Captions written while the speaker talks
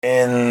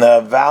In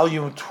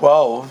volume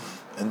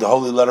 12 in the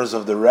Holy Letters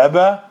of the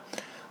Rebbe,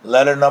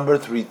 letter number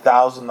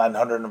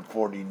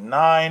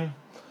 3949,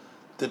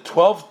 the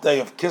 12th day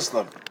of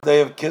Kislev,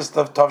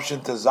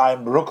 Tavshin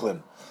Tezayim,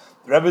 Brooklyn.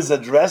 The Rebbe is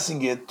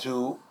addressing it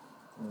to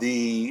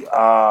the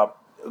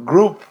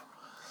group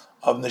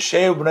of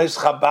Neshei B'nai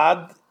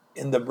Chabad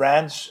in the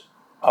branch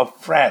of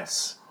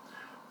France,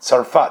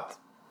 Tzarfat.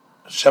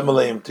 Shem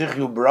Aleim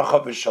Tichyu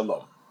Bracha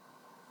V'Shalom.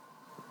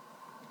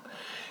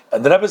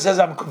 And the Rebbe says,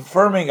 I'm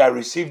confirming I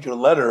received your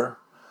letter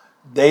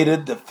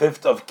dated the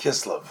 5th of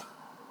Kislev.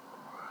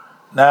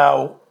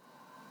 Now,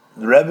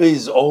 the Rebbe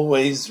is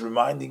always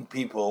reminding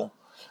people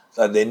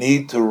that they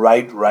need to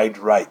write.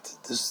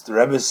 The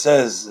Rebbe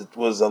says it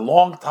was a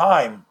long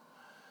time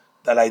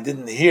that I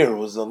didn't hear. It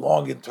was a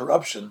long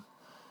interruption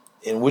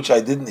in which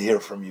I didn't hear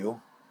from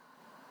you.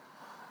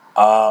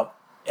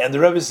 And the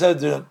Rebbe said,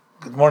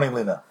 good morning,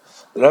 Lina.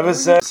 The Rebbe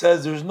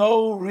says there's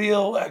no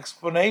real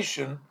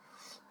explanation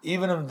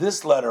even in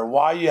this letter,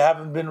 why you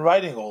haven't been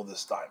writing all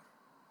this time.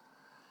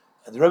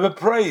 And the Rebbe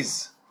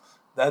prays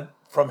that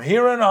from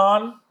here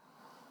on,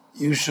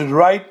 you should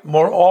write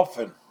more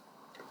often.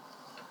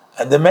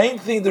 And the main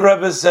thing the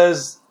Rebbe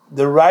says,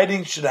 the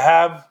writing should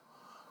have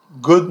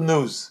good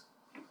news.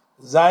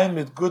 Zayin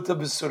mit guta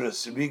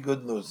besuras, should be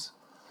good news.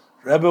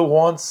 The Rebbe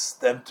wants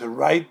them to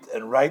write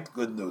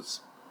good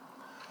news.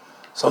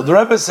 So the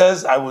Rebbe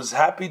says, I was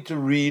happy to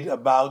read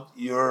about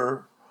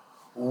your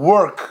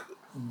work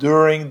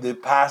during the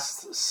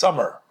past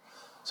summer.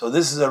 So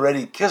this is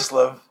already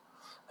Kislev,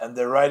 and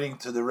they're writing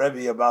to the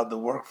Rebbe about the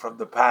work from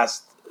the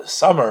past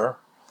summer.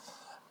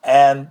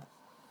 And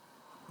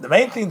the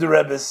main thing the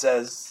Rebbe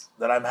says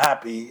that I'm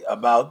happy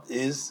about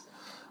is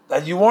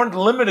that you weren't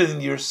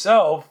limiting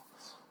yourself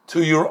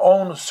to your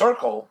own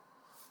circle,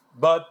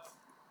 but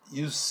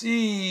you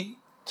see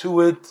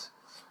to it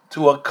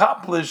to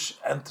accomplish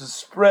and to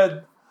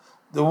spread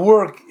the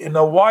work in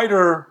a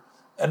wider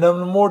and a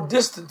more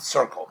distant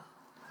circle.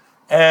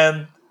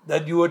 And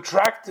that you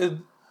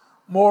attracted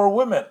more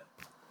women.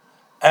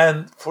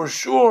 And for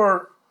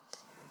sure,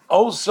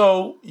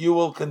 also you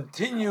will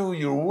continue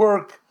your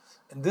work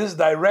in this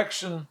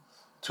direction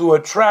to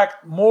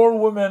attract more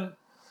women,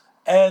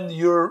 and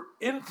your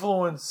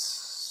influence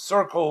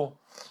circle,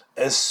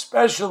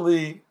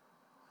 especially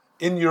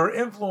in your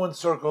influence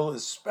circle,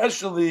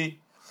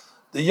 especially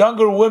the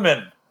younger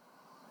women,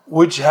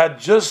 which had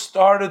just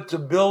started to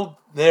build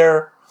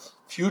their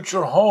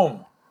future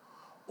home,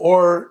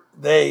 or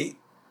they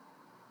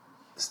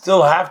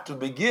still have to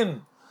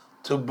begin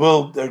to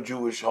build their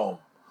Jewish home,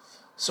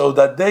 so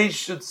that they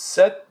should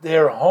set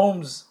their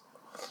homes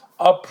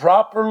up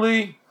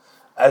properly,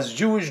 as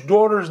Jewish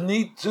daughters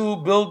need to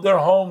build their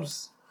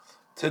homes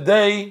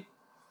today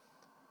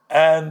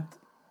and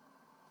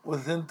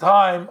within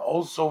time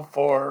also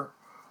for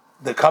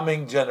the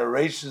coming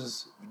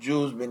generations of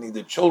Jews, meaning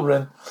the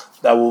children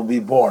that will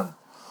be born.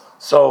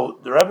 So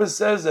the Rebbe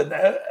says a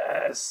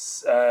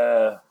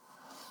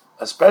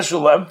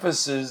special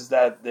emphasis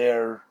that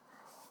their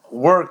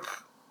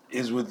work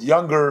is with the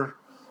younger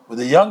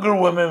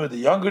women, with the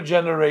younger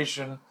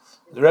generation.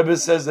 The Rebbe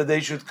says that they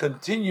should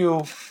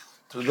continue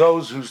to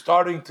those who are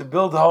starting to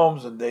build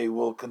homes, and they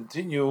will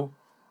continue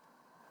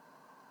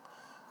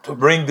to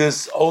bring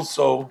this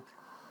also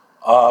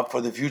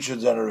for the future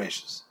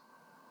generations.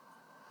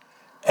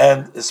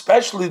 And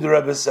especially the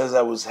Rebbe says,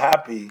 I was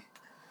happy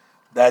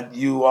that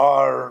you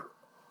are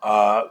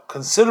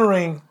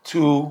considering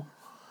to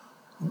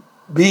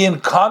be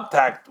in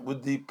contact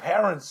with the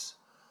parents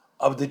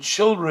of the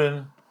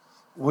children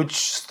which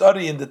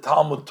study in the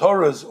Talmud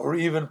Torahs or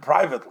even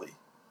privately.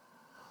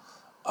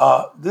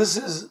 This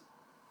is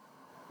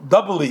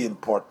doubly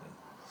important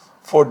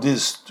for the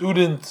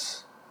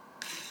students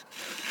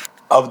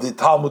of the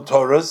Talmud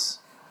Torahs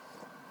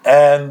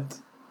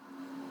and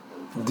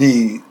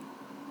the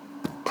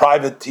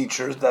private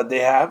teachers that they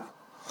have,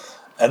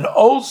 and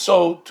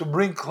also to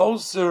bring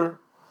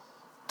closer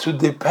to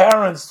the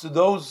parents to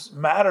those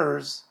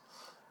matters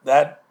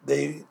that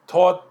they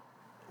taught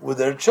with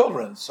their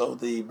children. So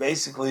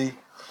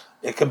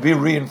it can be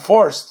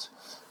reinforced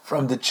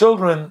from the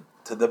children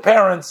to the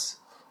parents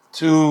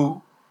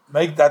to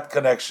make that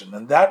connection.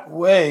 And that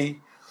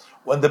way,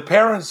 when the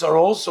parents are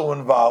also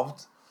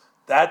involved,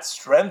 that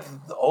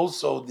strengthens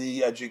also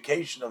the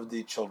education of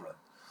the children.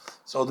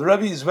 So the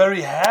Rebbe is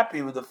very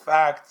happy with the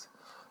fact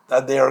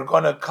that they are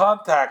going to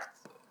contact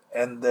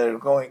and they're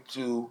going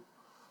to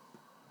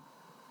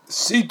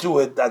see to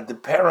it that the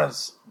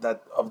parents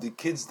of the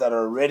kids that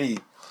are already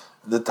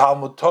the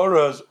Talmud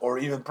Torahs or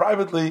even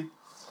privately,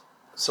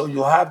 so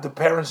you'll have the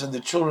parents and the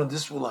children.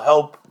 This will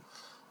help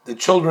the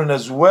children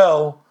as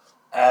well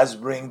as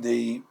bring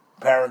the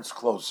parents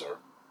closer.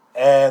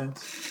 And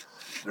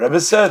the Rebbe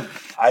said,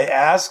 I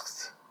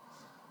asked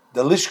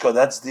the Lishka,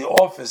 that's the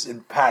office in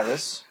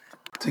Paris,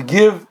 to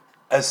give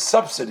a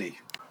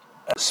subsidy,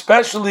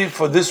 especially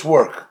for this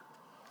work.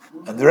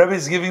 And the Rebbe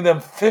is giving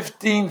them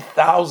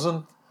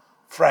 15,000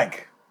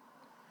 franc.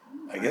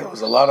 I guess it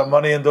was a lot of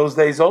money in those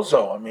days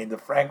also. I mean, the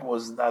franc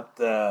was not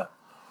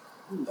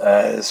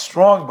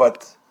strong,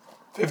 but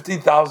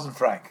 50,000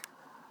 franc.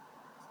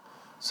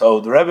 So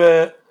the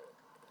Rebbe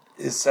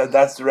is said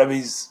that's the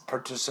Rebbe's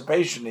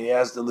participation. He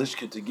asked the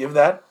Lishka to give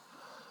that.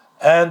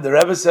 And the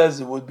Rebbe says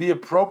it would be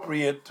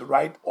appropriate to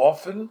write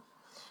often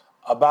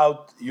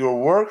about your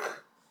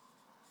work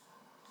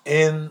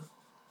in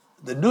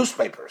the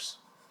newspapers.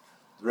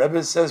 The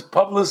Rebbe says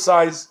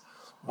publicize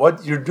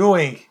what you're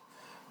doing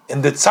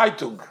in the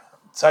Zeitung.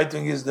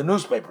 Zeitung is the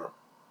newspaper.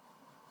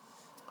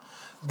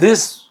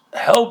 This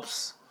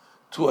helps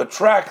to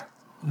attract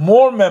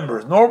more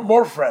members,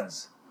 more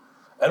friends.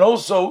 And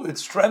also it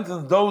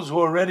strengthens those who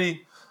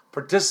already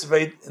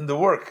participate in the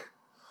work.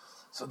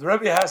 So the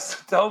Rebbe has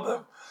to tell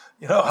them,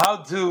 how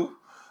to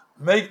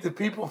make the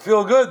people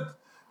feel good.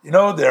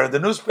 They're the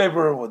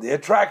newspaper with the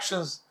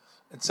attractions,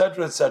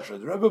 etc., etc.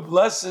 The Rebbe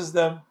blesses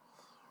them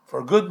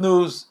for good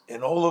news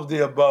in all of the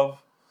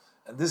above.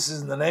 And this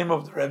is in the name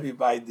of the Rebbe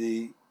by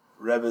the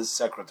Rebbe's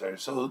secretary.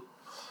 So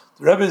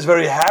the Rebbe is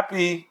very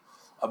happy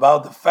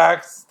about the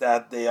fact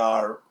that they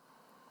are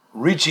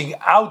reaching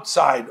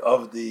outside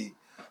of the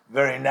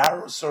very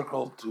narrow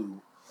circle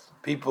to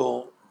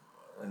people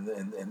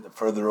in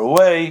further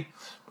away.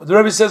 But the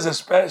Rebbe says,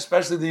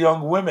 especially the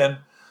young women,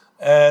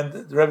 and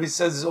the Rebbe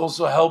says it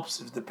also helps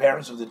if the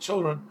parents of the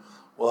children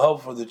will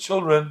help for the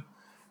children.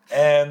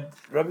 And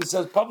the Rebbe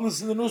says,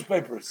 publish in the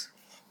newspapers.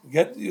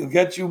 You'll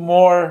get you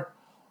more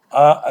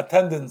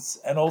attendance,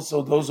 and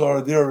also those who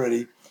are there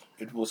already,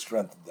 it will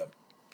strengthen them.